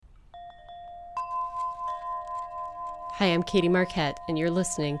Hi, I'm Katie Marquette, and you're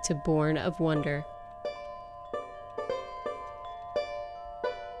listening to Born of Wonder.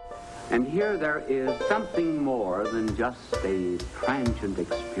 And here there is something more than just a transient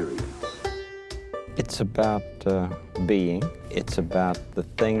experience. It's about being. It's about the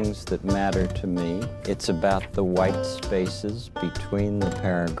things that matter to me. It's about the white spaces between the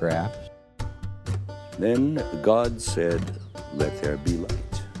paragraphs. Then God said, "Let there be light."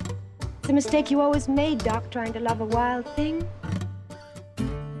 It's a mistake you always made, Doc, trying to love a wild thing.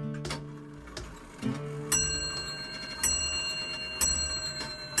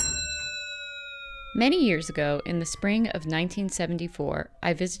 Many years ago, in the spring of 1974,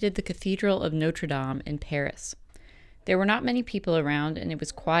 I visited the Cathedral of Notre Dame in Paris. There were not many people around, and it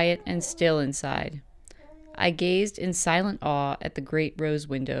was quiet and still inside. I gazed in silent awe at the great rose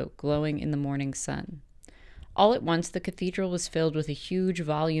window glowing in the morning sun. All at once, the cathedral was filled with a huge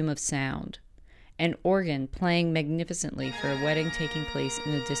volume of sound, an organ playing magnificently for a wedding taking place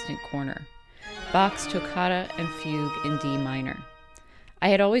in a distant corner, Bach's Toccata and Fugue in D minor. I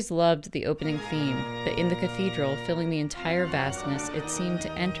had always loved the opening theme, but in the cathedral, filling the entire vastness, it seemed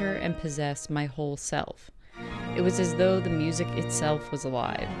to enter and possess my whole self. It was as though the music itself was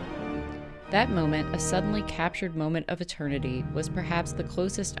alive. That moment, a suddenly captured moment of eternity, was perhaps the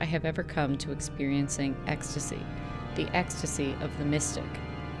closest I have ever come to experiencing ecstasy, the ecstasy of the mystic.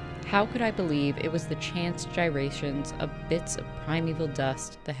 How could I believe it was the chance gyrations of bits of primeval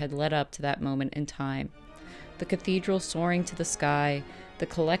dust that had led up to that moment in time? The cathedral soaring to the sky, the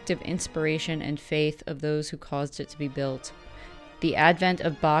collective inspiration and faith of those who caused it to be built, the advent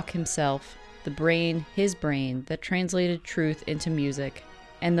of Bach himself, the brain, his brain, that translated truth into music,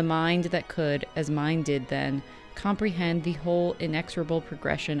 and the mind that could, as mine did then, comprehend the whole inexorable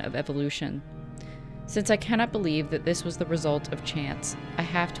progression of evolution. Since I cannot believe that this was the result of chance, I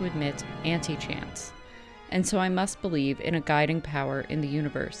have to admit anti-chance. And so I must believe in a guiding power in the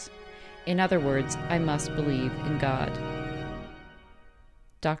universe. In other words, I must believe in God.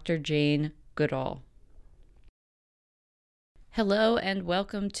 Dr. Jane Goodall. Hello and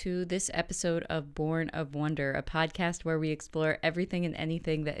welcome to this episode of Born of Wonder, a podcast where we explore everything and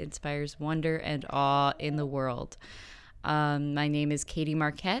anything that inspires wonder and awe in the world. My name is Katie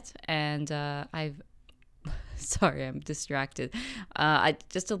Marquette, and Sorry, I'm distracted.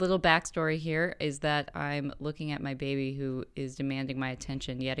 Just a little backstory here is that I'm looking at my baby who is demanding my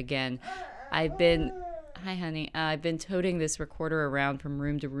attention yet again. Hi, honey. I've been toting this recorder around from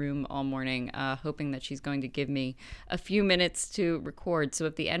room to room all morning, hoping that she's going to give me a few minutes to record. So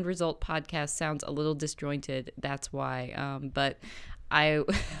if the end result podcast sounds a little disjointed, that's why. But I'm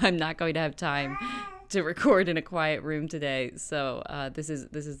not going to have time to record in a quiet room today. So this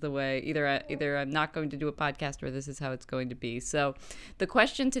is the way. Either I'm not going to do a podcast or this is how it's going to be. So the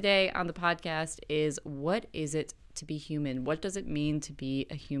question today on the podcast is, what is it to be human? What does it mean to be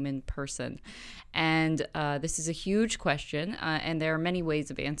a human person? And this is a huge question, and there are many ways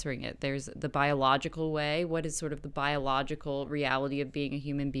of answering it. There's the biological way. What is sort of the biological reality of being a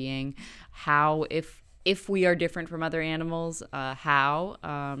human being? How, if we are different from other animals, how?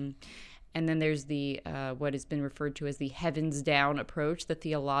 And then there's the what has been referred to as the heavens down approach, the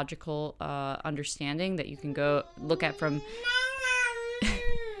theological understanding that you can go look at from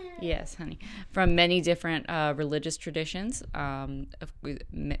yes, honey, from many different religious traditions. Man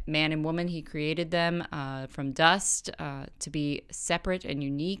and woman, he created them from dust to be separate and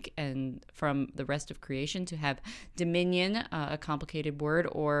unique, and from the rest of creation to have dominion, a complicated word,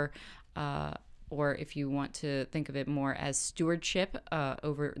 or if you want to think of it more as stewardship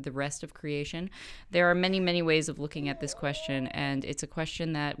over the rest of creation. There are many, many ways of looking at this question, and it's a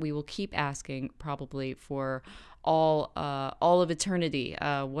question that we will keep asking probably for all of eternity.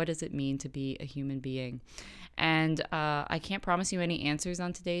 What does it mean to be a human being? And I can't promise you any answers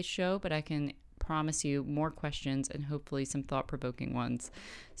on today's show, but I can promise you more questions and hopefully some thought-provoking ones.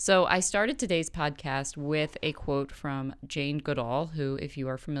 So I started today's podcast with a quote from Jane Goodall, who, if you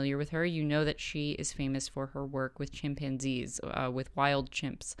are familiar with her, you know that she is famous for her work with chimpanzees, with wild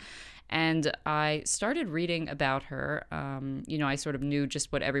chimps. And I started reading about her. I sort of knew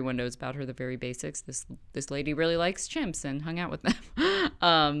just what everyone knows about her, the very basics. This lady really likes chimps and hung out with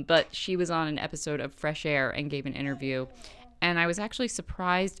them. But she was on an episode of Fresh Air and gave an interview. And I was actually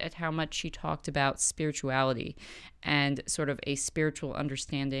surprised at how much she talked about spirituality and sort of a spiritual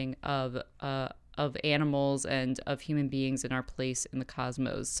understanding of animals and of human beings and our place in the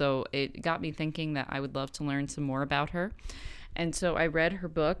cosmos. So it got me thinking that I would love to learn some more about her. And so I read her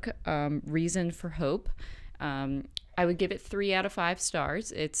book, Reason for Hope. I I would give it 3 out of 5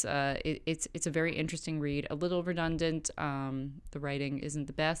 stars. It's a very interesting read. A little redundant. The writing isn't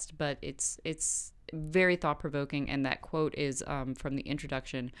the best, but it's very thought-provoking. And that quote is from the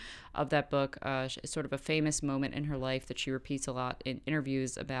introduction of that book. Sort of a famous moment in her life that she repeats a lot in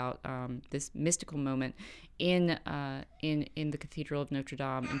interviews about this mystical moment in the Cathedral of Notre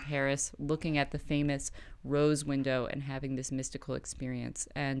Dame in Paris, looking at the famous rose window and having this mystical experience.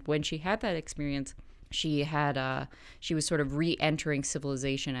 And when she had that experience, she was sort of re-entering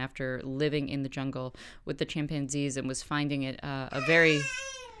civilization after living in the jungle with the chimpanzees, and was finding it a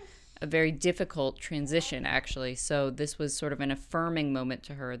very difficult transition, actually. So this was sort of an affirming moment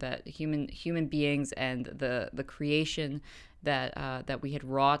to her that human beings and the creation that we had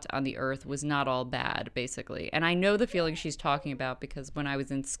wrought on the earth was not all bad, basically. And I know the feeling she's talking about, because when I was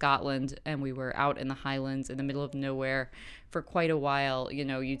in Scotland and we were out in the Highlands in the middle of nowhere for quite a while,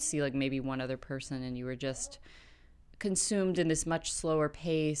 you'd see like maybe one other person, and you were just consumed in this much slower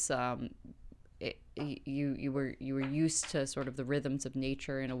pace. You were used to sort of the rhythms of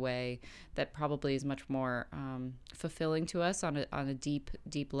nature in a way that probably is much more fulfilling to us on a deep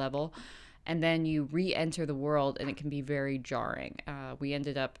level. And then you re-enter the world, and it can be very jarring. We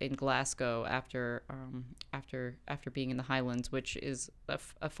ended up in Glasgow after being in the Highlands, which is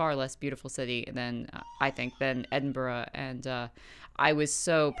a far less beautiful city than Edinburgh, and I was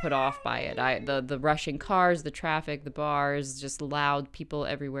so put off by it. The rushing cars, the traffic, the bars, just loud people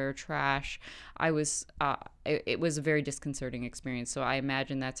everywhere, trash. It was a very disconcerting experience. So I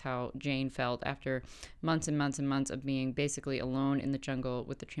imagine that's how Jane felt after months and months and months of being basically alone in the jungle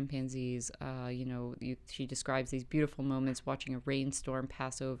with the chimpanzees. She describes these beautiful moments, watching a rainstorm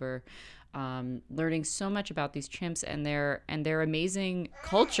pass over, learning so much about these chimps and their amazing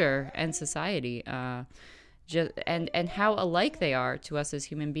culture and society, and how alike they are to us as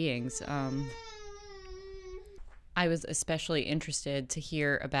human beings. I was especially interested to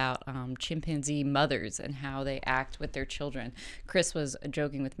hear about chimpanzee mothers and how they act with their children. Chris was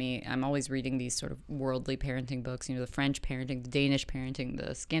joking with me. I'm always reading these sort of worldly parenting books, the French parenting, the Danish parenting,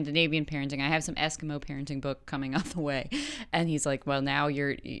 the Scandinavian parenting. I have some Eskimo parenting book coming on the way. And he's like, well, now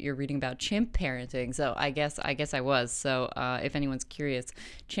you're reading about chimp parenting. So I guess I was. So if anyone's curious,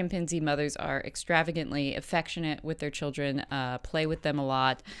 chimpanzee mothers are extravagantly affectionate with their children, play with them a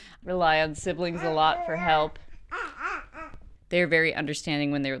lot, rely on siblings a lot for help. They're very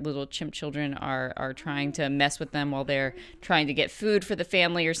understanding when their little chimp children are trying to mess with them while they're trying to get food for the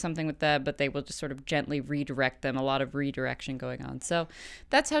family or something with that, but they will just sort of gently redirect them. A lot of redirection going on. So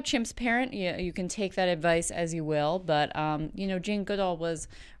that's how chimps parent. You can take that advice as you will, but Jane Goodall was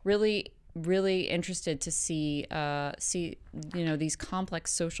really interested to see these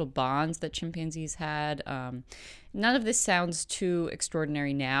complex social bonds that chimpanzees had. None of this sounds too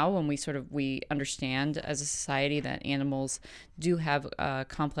extraordinary now when we understand as a society that animals do have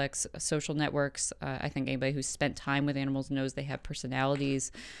complex social networks. I think anybody who's spent time with animals knows they have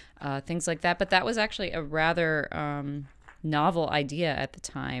personalities, things like that. But that was actually a rather novel idea at the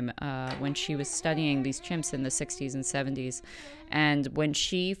time when she was studying these chimps in the 60s and 70s. And when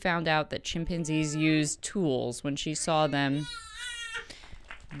she found out that chimpanzees use tools, when she saw them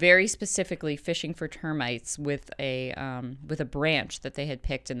very specifically fishing for termites with a branch that they had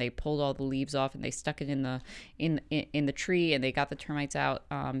picked, and they pulled all the leaves off and they stuck it in the tree, and they got the termites out.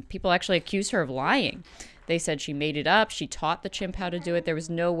 People actually accused her of lying. They said she made it up. She taught the chimp how to do it. There was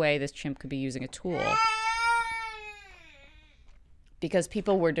no way this chimp could be using a tool, because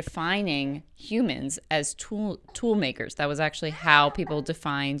people were defining humans as tool makers. That was actually how people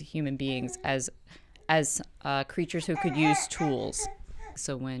defined human beings, as creatures who could use tools.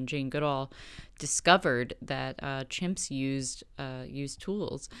 So when Jane Goodall discovered that chimps used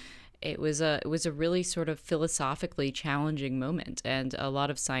tools, it was a really sort of philosophically challenging moment, and a lot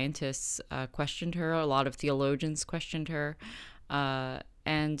of scientists questioned her, a lot of theologians questioned her.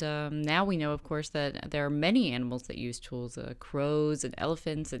 And now we know, of course, that there are many animals that use tools, crows and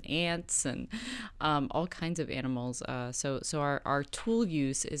elephants and ants and all kinds of animals. So our tool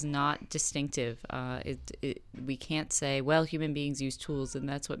use is not distinctive. We can't say, well, human beings use tools and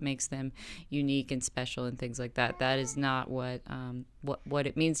that's what makes them unique and special and things like that. That is not what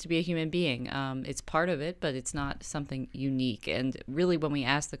it means to be a human being. It's part of it, but it's not something unique. And really, when we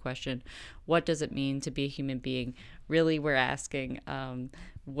ask the question, what does it mean to be a human being? Really, we're asking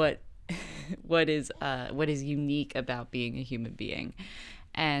what is unique about being a human being.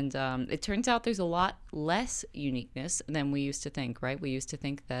 And it turns out there's a lot less uniqueness than we used to think, right? We used to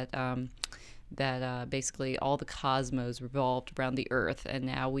think that basically all the cosmos revolved around the Earth, and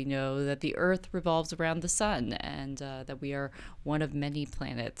now we know that the Earth revolves around the sun, and that we are one of many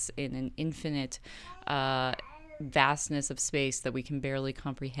planets in an infinite vastness of space that we can barely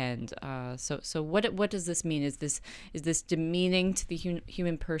comprehend. So what does this mean? Is this demeaning to the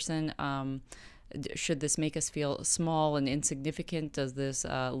human person? Should this make us feel small and insignificant? Does this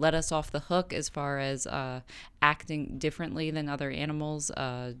let us off the hook as far as acting differently than other animals?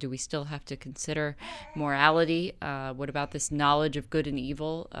 Do we still have to consider morality? What about this knowledge of good and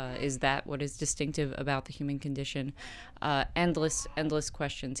evil? Is that what is distinctive about the human condition? Endless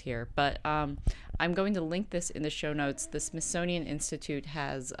questions here. But I'm going to link this in the show notes. The Smithsonian Institute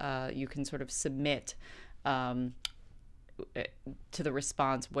has, you can sort of submit to the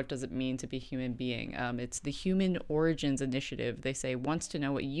response, what does it mean to be a human being? It's the Human Origins Initiative. They say wants to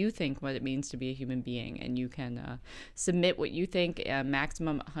know what you think what it means to be a human being, and you can submit what you think,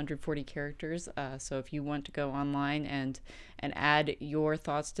 maximum 140 characters. So if you want to go online and add your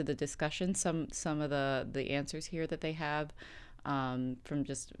thoughts to the discussion, some of the answers here that they have, from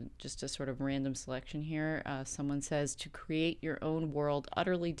just a sort of random selection here. Someone says to create your own world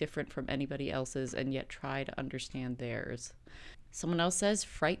utterly different from anybody else's and yet try to understand theirs. Someone else says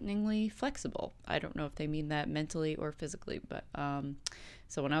frighteningly flexible. I don't know if they mean that mentally or physically, but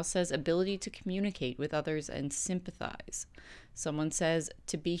someone else says ability to communicate with others and sympathize. Someone says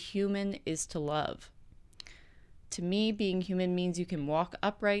to be human is to love. To me, being human means you can walk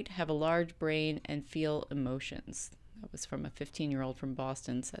upright, have a large brain, and feel emotions. That was from a 15-year-old from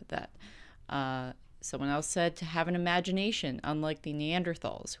Boston said that. Someone else said to have an imagination, unlike the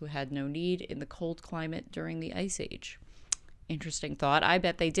Neanderthals, who had no need in the cold climate during the Ice Age. Interesting thought. I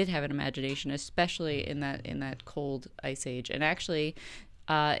bet they did have an imagination, especially in that cold Ice Age. And actually,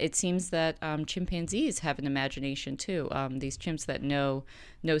 it seems that chimpanzees have an imagination too. These chimps that know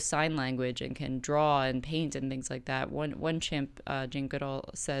sign language and can draw and paint and things like that. One chimp, Jane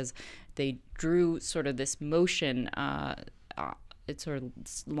Goodall, says they drew sort of this motion. It's sort of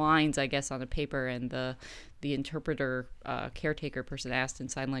lines, I guess, on a paper, and the interpreter, caretaker person asked in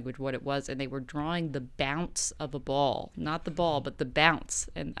sign language what it was, and they were drawing the bounce of a ball, not the ball, but the bounce.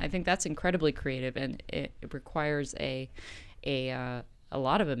 And I think that's incredibly creative, and it requires a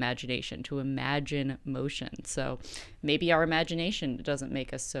lot of imagination to imagine motion. So maybe our imagination doesn't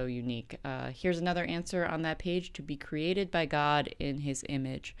make us so unique. Here's another answer on that page: to be created by God in His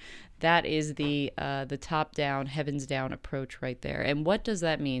image. That is the top-down, heavens-down approach right there. And what does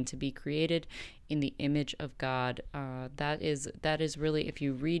that mean, to be created in the image of God? That is really, if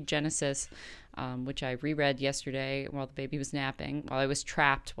you read Genesis, which I reread yesterday while the baby was napping, while I was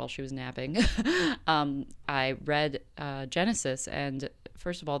trapped while she was napping, I read Genesis, and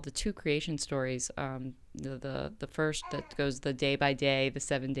first of all, the two creation stories, the first that goes the day by day, the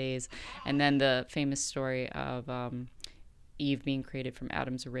 7 days, and then the famous story of Eve being created from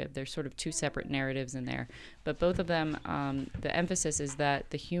Adam's rib. There's sort of two separate narratives in there, but both of them, the emphasis is that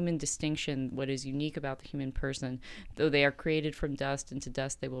the human distinction, what is unique about the human person, though they are created from dust, and to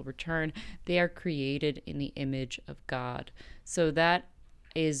dust they will return, they are created in the image of God. So that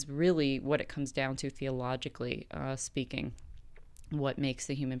is really what it comes down to theologically speaking. What makes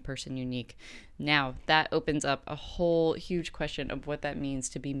the human person unique. Now, that opens up a whole huge question of what that means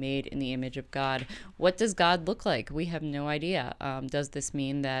to be made in the image of God. What does God look like? We have no idea. Does this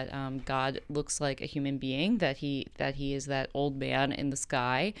mean that God looks like a human being, that he is that old man in the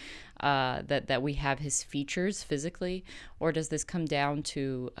sky, that we have his features physically, or does this come down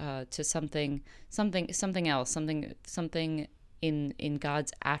to something else, something in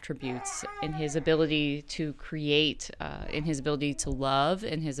God's attributes, in his ability to create, in his ability to love,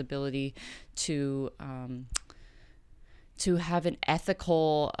 in his ability to have an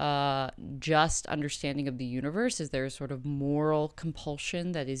ethical, just understanding of the universe? Is there a sort of moral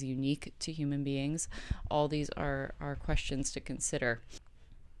compulsion that is unique to human beings? All these are questions to consider.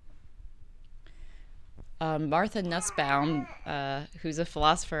 Martha Nussbaum, who's a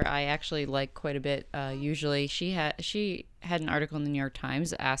philosopher I actually like quite a bit, usually, she had an article in the New York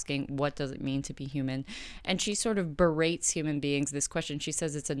Times asking what does it mean to be human, and she sort of berates human beings this question. She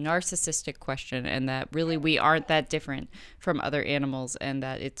says it's a narcissistic question, and that really we aren't that different from other animals, and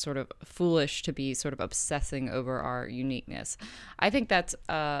that it's sort of foolish to be sort of obsessing over our uniqueness. I think that's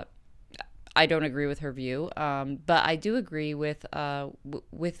I don't agree with her view, but I do agree with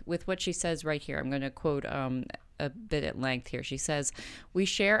what she says right here. I'm going to quote a bit at length here. She says, "We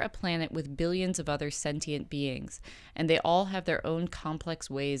share a planet with billions of other sentient beings, and they all have their own complex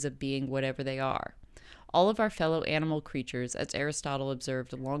ways of being whatever they are. All of our fellow animal creatures, as Aristotle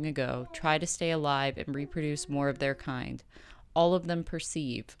observed long ago, try to stay alive and reproduce more of their kind. All of them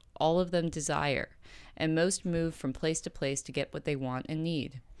perceive, all of them desire, and most move from place to place to get what they want and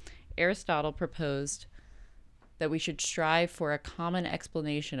need. Aristotle proposed that we should strive for a common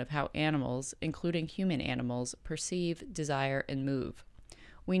explanation of how animals, including human animals, perceive, desire, and move.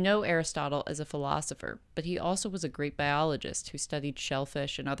 We know Aristotle as a philosopher, but he also was a great biologist who studied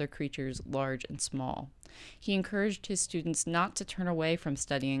shellfish and other creatures large and small. He encouraged his students not to turn away from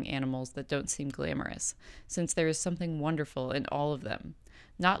studying animals that don't seem glamorous, since there is something wonderful in all of them,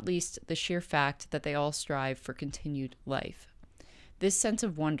 not least the sheer fact that they all strive for continued life. This sense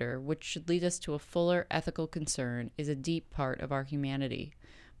of wonder, which should lead us to a fuller ethical concern, is a deep part of our humanity.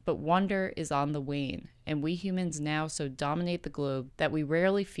 But wonder is on the wane, and we humans now so dominate the globe that we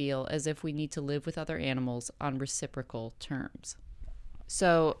rarely feel as if we need to live with other animals on reciprocal terms.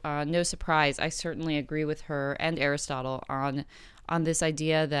 So, no surprise, I certainly agree with her and Aristotle on this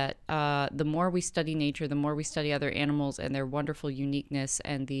idea that the more we study nature, the more we study other animals and their wonderful uniqueness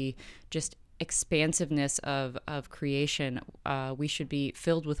and the just expansiveness of creation, we should be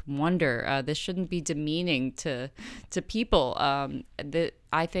filled with wonder. This shouldn't be demeaning to people.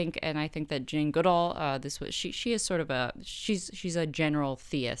 I think that Jane Goodall, she is sort of she's a general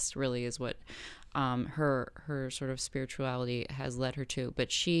theist, really, is what her sort of spirituality has led her to.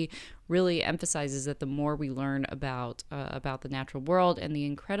 But she really emphasizes that the more we learn about the natural world and the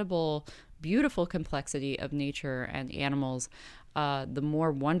incredible, beautiful complexity of nature and animals, the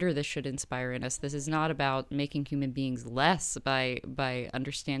more wonder this should inspire in us. This is not about making human beings less by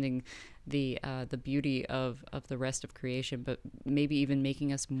understanding the beauty of the rest of creation, but maybe even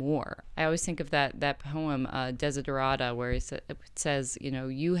making us more. I always think of that poem, Desiderata, where it says,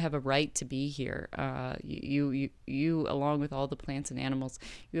 you have a right to be here. You, along with all the plants and animals,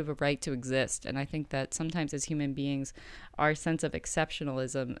 you have a right to exist. And I think that sometimes as human beings, our sense of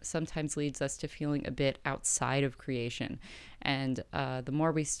exceptionalism sometimes leads us to feeling a bit outside of creation. And the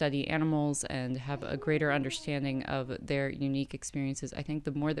more we study animals and have a greater understanding of their unique experiences, I think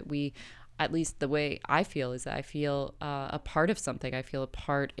the more that we, at least the way I feel, is that I feel a part of something. I feel a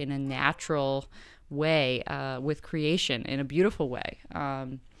part in a natural way with creation, in a beautiful way.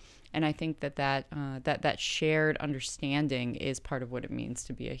 And I think that shared understanding is part of what it means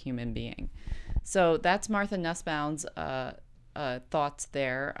to be a human being. So that's Martha Nussbaum's thoughts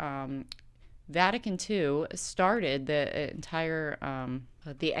there. Vatican II started the entire,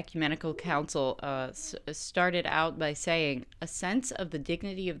 the Ecumenical Council started out by saying, a sense of the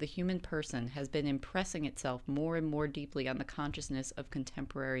dignity of the human person has been impressing itself more and more deeply on the consciousness of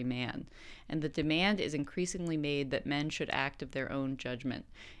contemporary man, and the demand is increasingly made that men should act of their own judgment,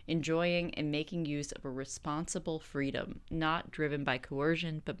 enjoying and making use of a responsible freedom, not driven by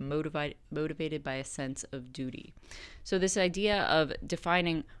coercion, but motivated by a sense of duty. So this idea of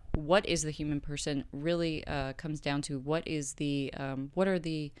defining what is the human person really comes down to what are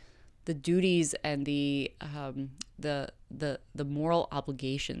the duties and the moral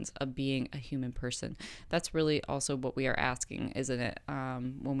obligations of being a human person. That's really also what we are asking, isn't it?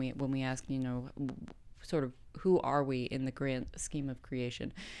 When we ask, sort of who are we in the grand scheme of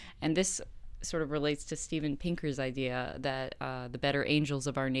creation, and this sort of relates to Steven Pinker's idea that the better angels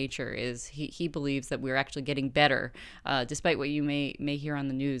of our nature is he believes that we're actually getting better, despite what you may hear on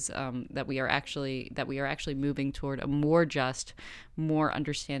the news, that we are actually moving toward a more just, more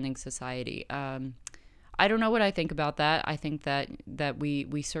understanding society. I don't know what I think about that. I think that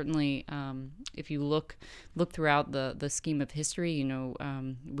we certainly, if you look throughout the scheme of history,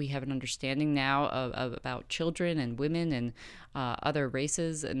 we have an understanding now of about children and women and other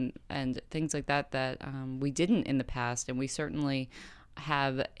races and things like that we didn't in the past, and we certainly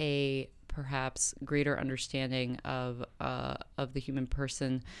have a perhaps greater understanding of the human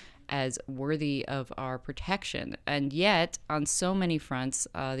person as worthy of our protection. And yet, on so many fronts,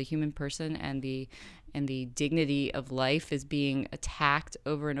 the human person and the dignity of life is being attacked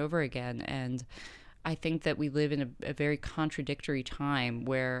over and over again. And I think that we live in a very contradictory time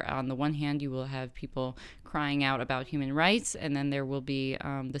where on the one hand you will have people crying out about human rights, and then there will be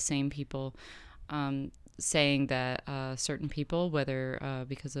the same people saying that certain people, whether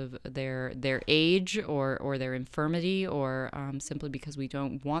because of their age or their infirmity or simply because we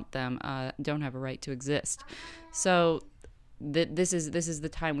don't want them, don't have a right to exist. So this is the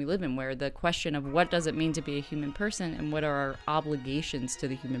time we live in, where the question of what does it mean to be a human person and what are our obligations to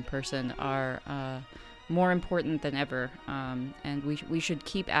the human person are more important than ever, and we should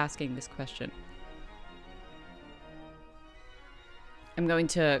keep asking this question. I'm going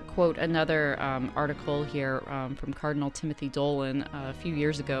to quote another article here from Cardinal Timothy Dolan. A few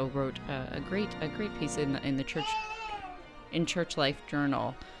years ago, wrote a great piece in the Church Life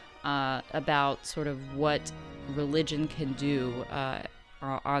Journal about sort of what religion can do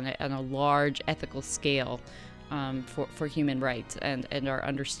on a large ethical scale for human rights and our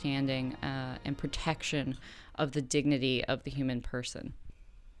understanding and protection of the dignity of the human person.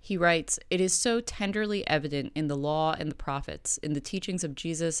 He writes, "It is so tenderly evident in the law and the prophets, in the teachings of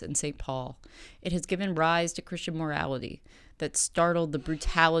Jesus and St. Paul. It has given rise to Christian morality that startled the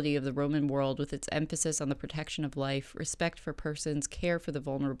brutality of the Roman world with its emphasis on the protection of life, respect for persons, care for the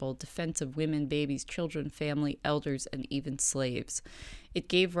vulnerable, defense of women, babies, children, family, elders, and even slaves. It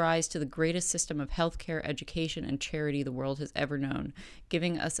gave rise to the greatest system of healthcare, education, and charity the world has ever known,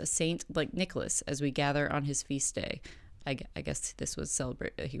 giving us a saint like Nicholas as we gather on his feast day." I guess this was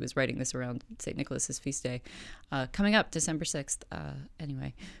he was writing this around St. Nicholas's feast day, coming up December 6th,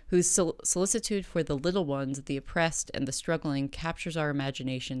 whose solicitude for the little ones, the oppressed, and the struggling captures our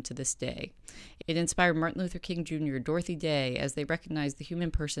imagination to this day. It inspired Martin Luther King Jr., Dorothy Day, as they recognized the human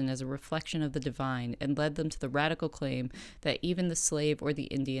person as a reflection of the divine, and led them to the radical claim that even the slave or the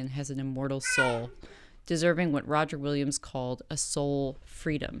Indian has an immortal soul, deserving what Roger Williams called a soul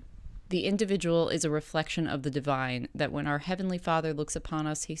freedom. The individual is a reflection of the divine, that when our Heavenly Father looks upon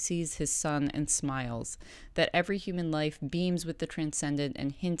us, he sees his Son and smiles. That every human life beams with the transcendent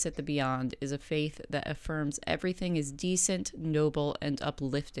and hints at the beyond is a faith that affirms everything is decent, noble, and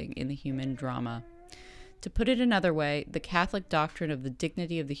uplifting in the human drama. To put it another way, the Catholic doctrine of the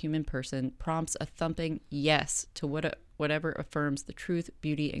dignity of the human person prompts a thumping yes to whatever affirms the truth,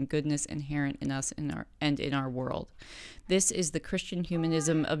 beauty, and goodness inherent in us and in our world. This is the Christian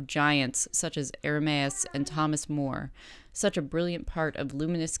humanism of giants such as Irenaeus and Thomas More, such a brilliant part of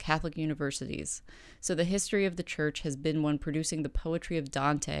luminous Catholic universities. So the history of the Church has been one producing the poetry of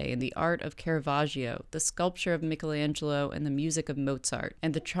Dante and the art of Caravaggio, the sculpture of Michelangelo and the music of Mozart,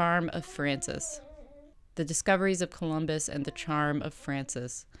 and the charm of Francis. The discoveries of Columbus and the charm of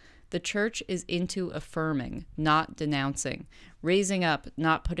Francis. The Church is into affirming, not denouncing, raising up,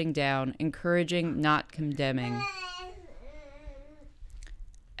 not putting down, encouraging, not condemning.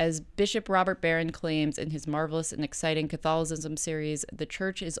 As Bishop Robert Barron claims in his marvelous and exciting Catholicism series, the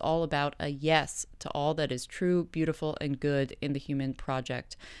Church is all about a yes to all that is true, beautiful, and good in the human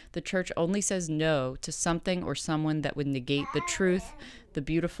project. The Church only says no to something or someone that would negate the truth, the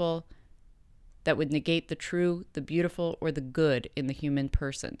beautiful, that would negate the true, the beautiful, or the good in the human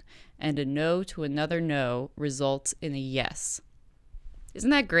person. And a no to another no results in a yes. Isn't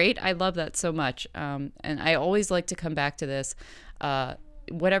that great? I love that so much. And I always like to come back to this.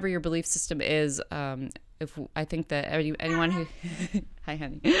 Whatever your belief system is, I think that anyone who... Hi,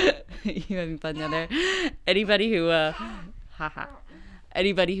 honey. You having fun down there? Anybody who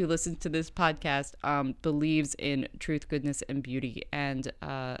listens to this podcast believes in truth, goodness, and beauty. And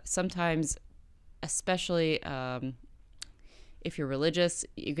sometimes, especially if you're religious,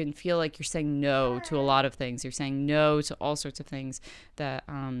 you can feel like you're saying no to a lot of things. You're saying no to all sorts of things that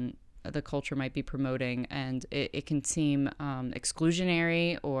the culture might be promoting, and it can seem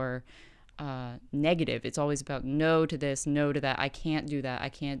exclusionary or negative. It's always about no to this, no to that. I can't do that. I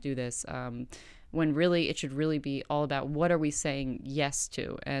can't do this. When really it should really be all about what are we saying yes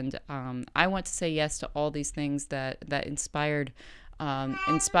to. And I want to say yes to all these things that inspired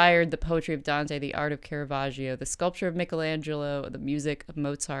the poetry of Dante, the art of Caravaggio, the sculpture of Michelangelo, the music of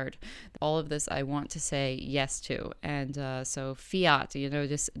Mozart. All of this I want to say yes to. And so fiat,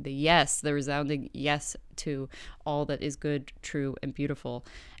 just the yes, the resounding yes to all that is good, true, and beautiful.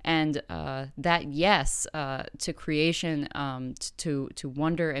 And that yes to creation, to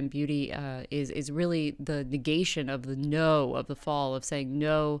wonder and beauty is really the negation of the no of the fall, of saying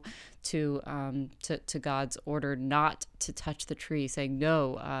no to God's order not to touch the tree, saying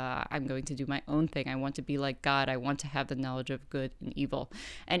no, I'm going to do my own thing. I want to be like God. I want to have the knowledge of good and evil.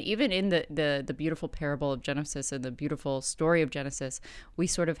 And even in the beautiful parable of Genesis and the beautiful story of Genesis, we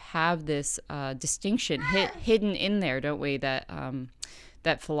sort of have this distinction hidden in there, don't we?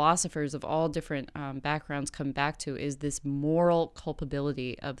 That philosophers of all different backgrounds come back to, is this moral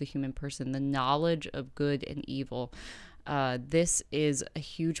culpability of the human person, the knowledge of good and evil. This is a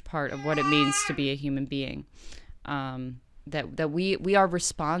huge part of what it means to be a human being. That we are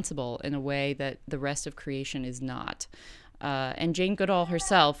responsible in a way that the rest of creation is not. And Jane Goodall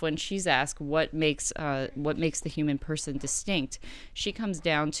herself, when she's asked what makes the human person distinct, she comes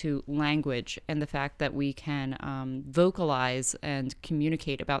down to language and the fact that we can vocalize and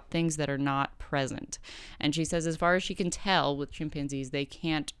communicate about things that are not present. And she says, as far as she can tell, with chimpanzees, they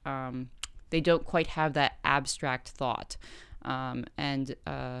can't, they don't quite have that abstract thought,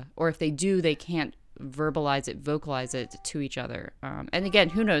 or if they do, they can't vocalize it to each other. And again,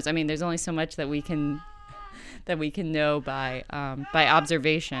 who knows? I mean, there's only so much that we can know by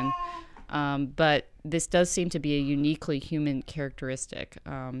observation. But this does seem to be a uniquely human characteristic.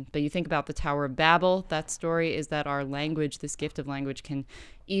 But you think about the Tower of Babel, that story is that our language, this gift of language, can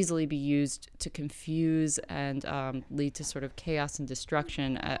easily be used to confuse and lead to sort of chaos and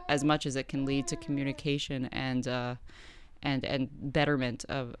destruction as much as it can lead to communication and betterment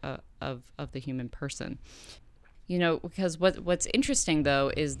of the human person. Because what's interesting,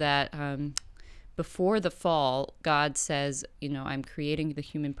 though, is that before the fall, God says, I'm creating the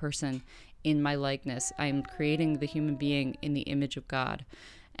human person in my likeness. I'm creating the human being in the image of God.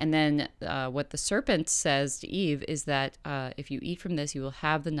 And then what the serpent says to Eve is that if you eat from this, you will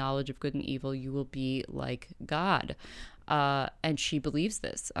have the knowledge of good and evil. You will be like God. And she believes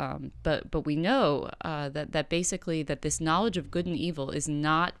this. But we know that basically that this knowledge of good and evil is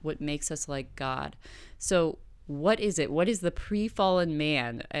not what makes us like God. So what is it? What is the pre-fallen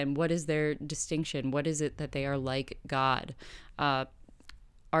man, and what is their distinction? What is it that they are like God?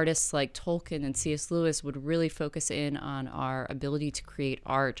 Artists like Tolkien and C.S. Lewis would really focus in on our ability to create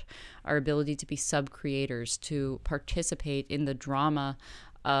art, our ability to be sub-creators, to participate in the drama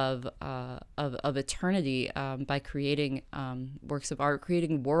of eternity by creating works of art,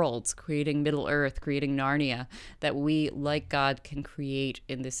 creating worlds, creating Middle Earth, creating Narnia, that we, like God, can create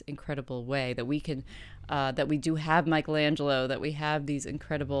in this incredible way, that we can, that we do have Michelangelo, that we have these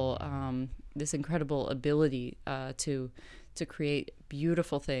incredible, this incredible ability to create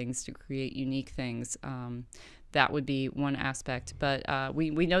beautiful things, to create unique things. That would be one aspect. But we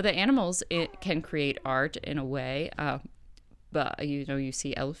know that animals can create art in a way. But, you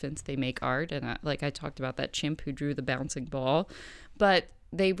see elephants, they make art. And like I talked about, that chimp who drew the bouncing ball. But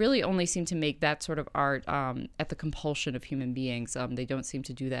they really only seem to make that sort of art at the compulsion of human beings. They don't seem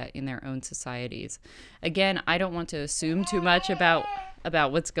to do that in their own societies. Again, I don't want to assume too much about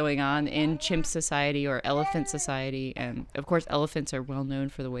what's going on in chimp society or elephant society. And, of course, elephants are well known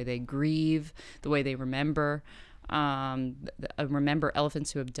for the way they grieve, the way they remember. Remember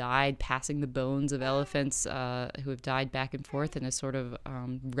elephants who have died, passing the bones of elephants who have died back and forth in a sort of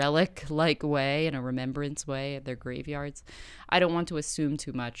relic-like way, in a remembrance way at their graveyards. I don't want to assume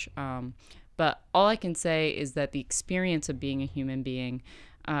too much, but all I can say is that the experience of being a human being,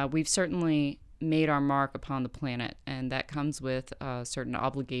 we've certainly made our mark upon the planet, and that comes with certain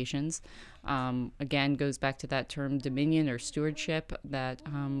obligations. Again, goes back to that term dominion or stewardship, that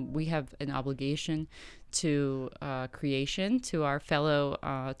we have an obligation to creation, to our fellow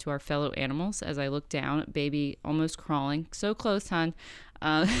animals. As I look down at baby almost crawling, so close, hon,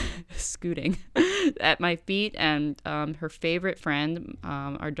 scooting at my feet, and her favorite friend,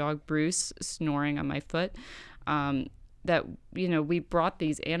 our dog Bruce, snoring on my foot. That we brought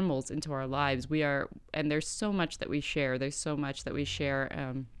these animals into our lives. And there's so much that we share. There's so much that we share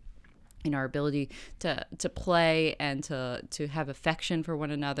in our ability to play and to have affection for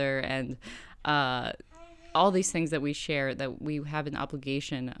one another, and all these things that we share, that we have an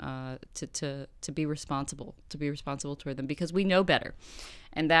obligation to be responsible toward them, because we know better.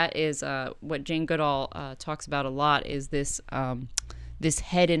 And that is what Jane Goodall talks about a lot, is this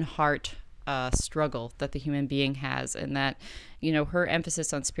head and heart struggle that the human being has. And that, her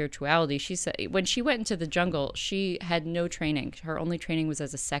emphasis on spirituality, she said when she went into the jungle, she had no training. Her only training was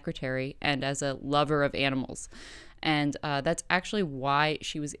as a secretary and as a lover of animals. And that's actually why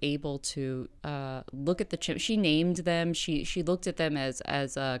she was able to look at the chimps. She named them. She looked at them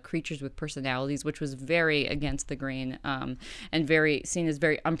as creatures with personalities, which was very against the grain and very seen as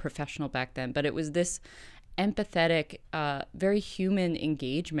very unprofessional back then. But it was this empathetic, very human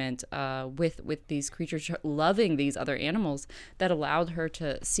engagement with these creatures, loving these other animals, that allowed her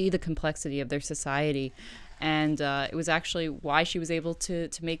to see the complexity of their society. And it was actually why she was able to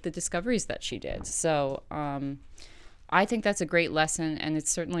make the discoveries that she did. So I think that's a great lesson, and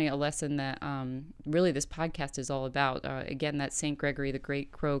it's certainly a lesson that really this podcast is all about. Again, that St. Gregory the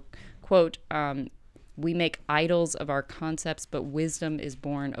Great quote, we make idols of our concepts, but wisdom is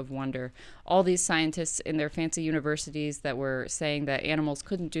born of wonder. All these scientists in their fancy universities that were saying that animals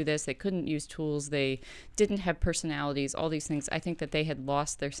couldn't do this, they couldn't use tools, they didn't have personalities, all these things, I think that they had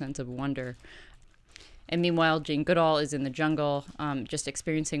lost their sense of wonder. And meanwhile, Jane Goodall is in the jungle, just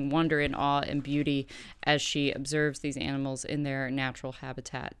experiencing wonder and awe and beauty as she observes these animals in their natural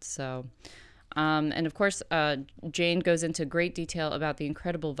habitat. So, and of course, Jane goes into great detail about the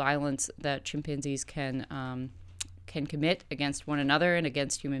incredible violence that chimpanzees can commit against one another and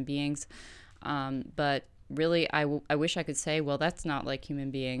against human beings. But really, I wish I could say, well, that's not like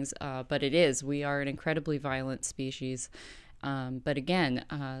human beings, but it is. We are an incredibly violent species. But again,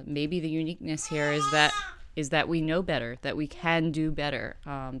 maybe the uniqueness here is that is that we know better, that we can do better,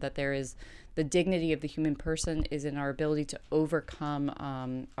 that there is the dignity of the human person is in our ability to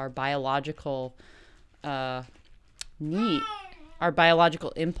overcome our biological need, our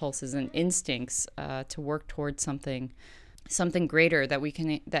biological impulses and instincts to work towards something greater, that we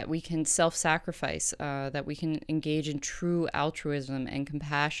can self-sacrifice, that we can engage in true altruism and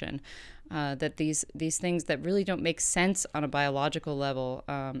compassion, that these things that really don't make sense on a biological level,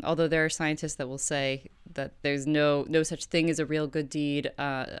 although there are scientists that will say that there's no such thing as a real good deed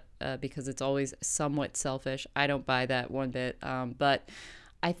because it's always somewhat selfish. I don't buy that one bit, but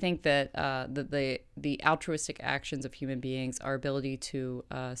I think that the altruistic actions of human beings, our ability to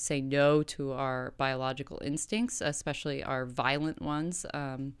say no to our biological instincts, especially our violent ones,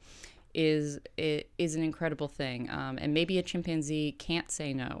 is an incredible thing. And maybe a chimpanzee can't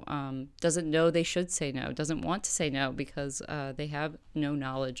say no, doesn't know they should say no, doesn't want to say no because they have no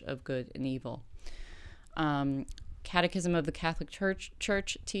knowledge of good and evil. Catechism of the Catholic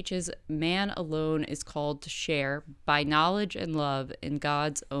Church teaches man alone is called to share by knowledge and love in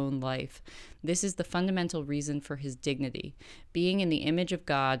God's own life. This is the fundamental reason for his dignity. Being in the image of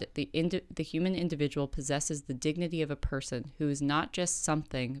God, the human individual possesses the dignity of a person who is not just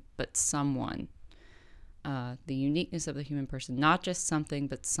something, but someone. The uniqueness of the human person, not just something,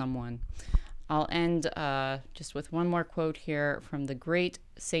 but someone. I'll end just with one more quote here from the great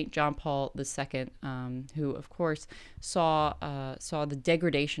St. John Paul II, who, of course, saw the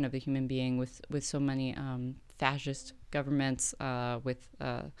degradation of the human being with so many fascist governments, with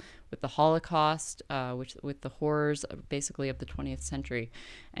the Holocaust, with the horrors basically of the 20th century.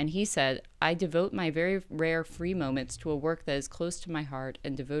 And he said, "I devote my very rare free moments to a work that is close to my heart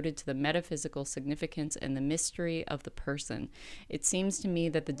and devoted to the metaphysical significance and the mystery of the person. It seems to me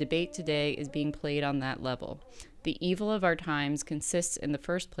that the debate today is being played on that level. The evil of our times consists in the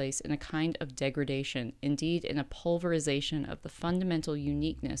first place in a kind of degradation, indeed in a pulverization of the fundamental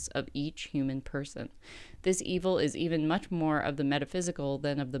uniqueness of each human person. This evil is even much more of the metaphysical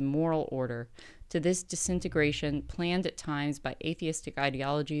than of the moral order. To this disintegration, planned at times by atheistic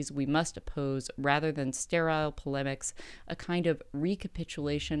ideologies, we must oppose, rather than sterile polemics, a kind of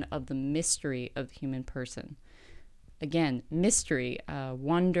recapitulation of the mystery of the human person." Again, mystery,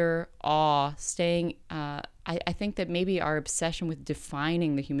 wonder, awe, staying. I think that maybe our obsession with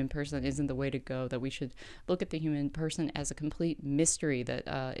defining the human person isn't the way to go, that we should look at the human person as a complete mystery,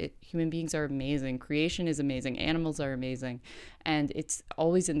 that human beings are amazing, creation is amazing, animals are amazing, and it's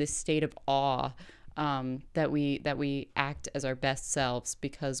always in this state of awe that we act as our best selves,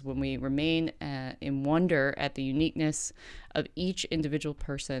 because when we remain in wonder at the uniqueness of each individual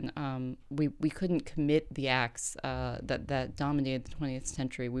person, we couldn't commit the acts that dominated the 20th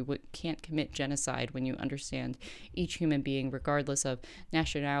century. We can't commit genocide when you understand each human being, regardless of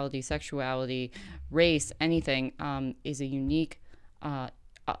nationality, sexuality, race, anything, is a unique,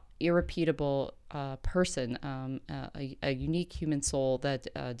 irrepeatable person, a unique human soul that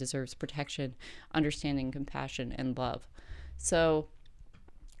deserves protection, understanding, compassion, and love. So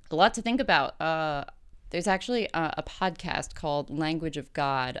a lot to think about. There's actually a podcast called Language of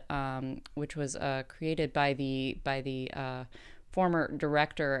God, which was created by the former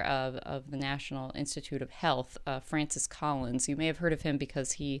director of the National Institute of Health, Francis Collins. You may have heard of him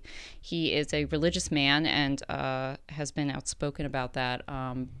because he is a religious man and has been outspoken about that.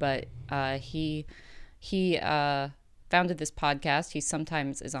 But he founded this podcast. He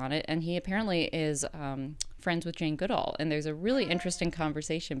sometimes is on it, and he apparently is friends with Jane Goodall. And there's a really interesting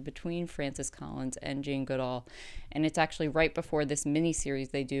conversation between Francis Collins and Jane Goodall. And it's actually right before this mini-series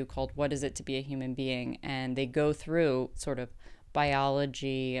they do called What Is It to Be a Human Being? And they go through sort of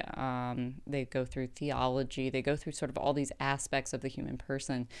biology, they go through theology, they go through sort of all these aspects of the human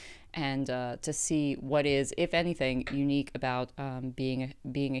person, and to see what is, if anything, unique about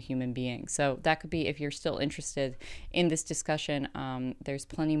being a human being. So that could be, if you're still interested in this discussion, there's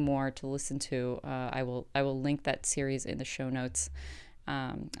plenty more to listen to. I will link that series in the show notes.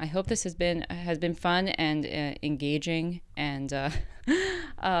 I hope this has been fun and engaging, and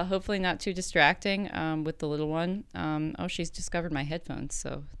hopefully not too distracting with the little one. She's discovered my headphones,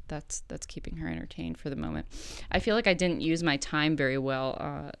 so that's keeping her entertained for the moment. I feel like I didn't use my time very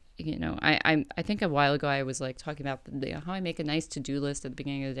well. I think a while ago I was like talking about how I make a nice to-do list at the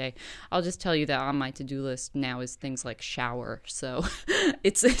beginning of the day. I'll just tell you that on my to-do list now is things like shower. So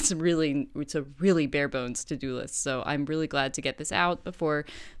it's a really bare bones to-do list. So I'm really glad to get this out before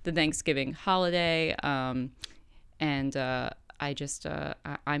the Thanksgiving holiday. And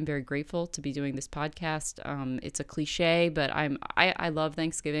I'm very grateful to be doing this podcast. It's a cliche, but I love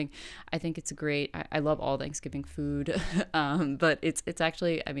Thanksgiving. I think it's I love all Thanksgiving food. But it's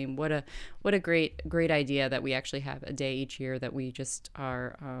actually, I mean, what a great idea that we actually have a day each year that we just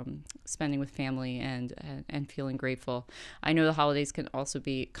are spending with family and feeling grateful. I know the holidays can also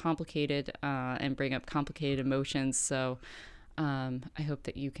be complicated and bring up complicated emotions. So I hope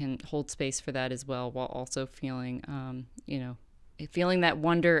that you can hold space for that as well, while also feeling, feeling that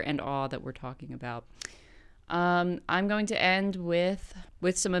wonder and awe that we're talking about. I'm going to end with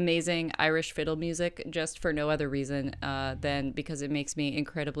some amazing Irish fiddle music, just for no other reason than because it makes me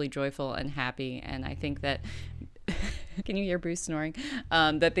incredibly joyful and happy. And I think that, can you hear Bruce snoring?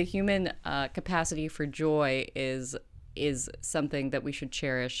 That the human capacity for joy is something that we should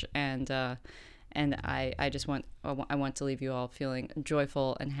cherish. And I just want to leave you all feeling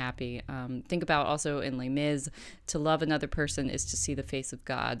joyful and happy. Think about also in Les Mis, to love another person is to see the face of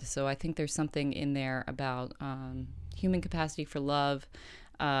God. So I think there's something in there about human capacity for love,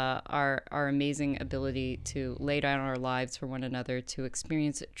 our amazing ability to lay down our lives for one another, to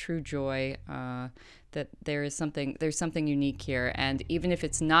experience true joy. That there's something unique here. And even if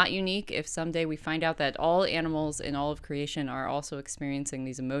it's not unique, if someday we find out that all animals in all of creation are also experiencing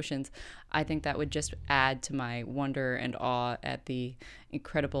these emotions, I think that would just add to my wonder and awe at the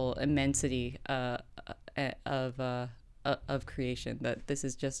incredible immensity of creation, that this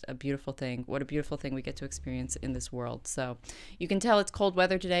is just a beautiful thing. What a beautiful thing we get to experience in this world. So you can tell it's cold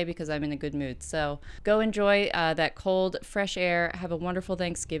weather today because I'm in a good mood. So go enjoy that cold, fresh air. Have a wonderful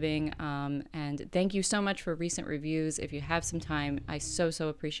Thanksgiving. And thank you so much for recent reviews. If you have some time, I so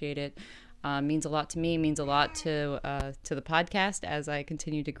appreciate it. Means a lot to me, means a lot to the podcast as I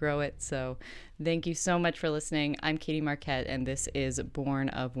continue to grow it. So thank you so much for listening. I'm Katie Marquette, and this is Born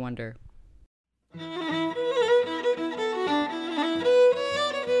of Wonder.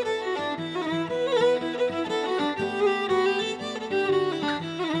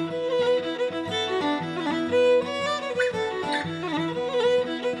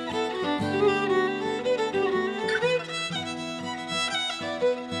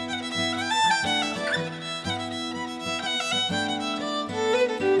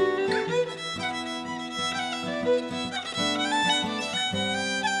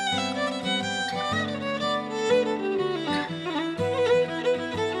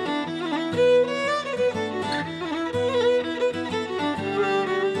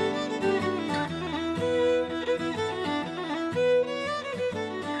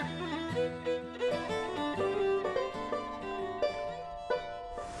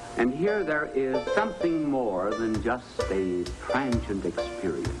 And here there is something more than just a transient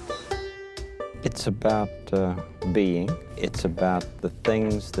experience. It's about being. It's about the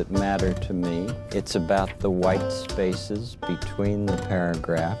things that matter to me. It's about the white spaces between the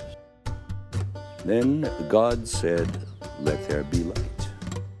paragraphs. Then God said, "Let there be light."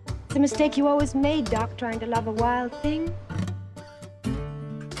 It's a mistake you always made, Doc, trying to love a wild thing.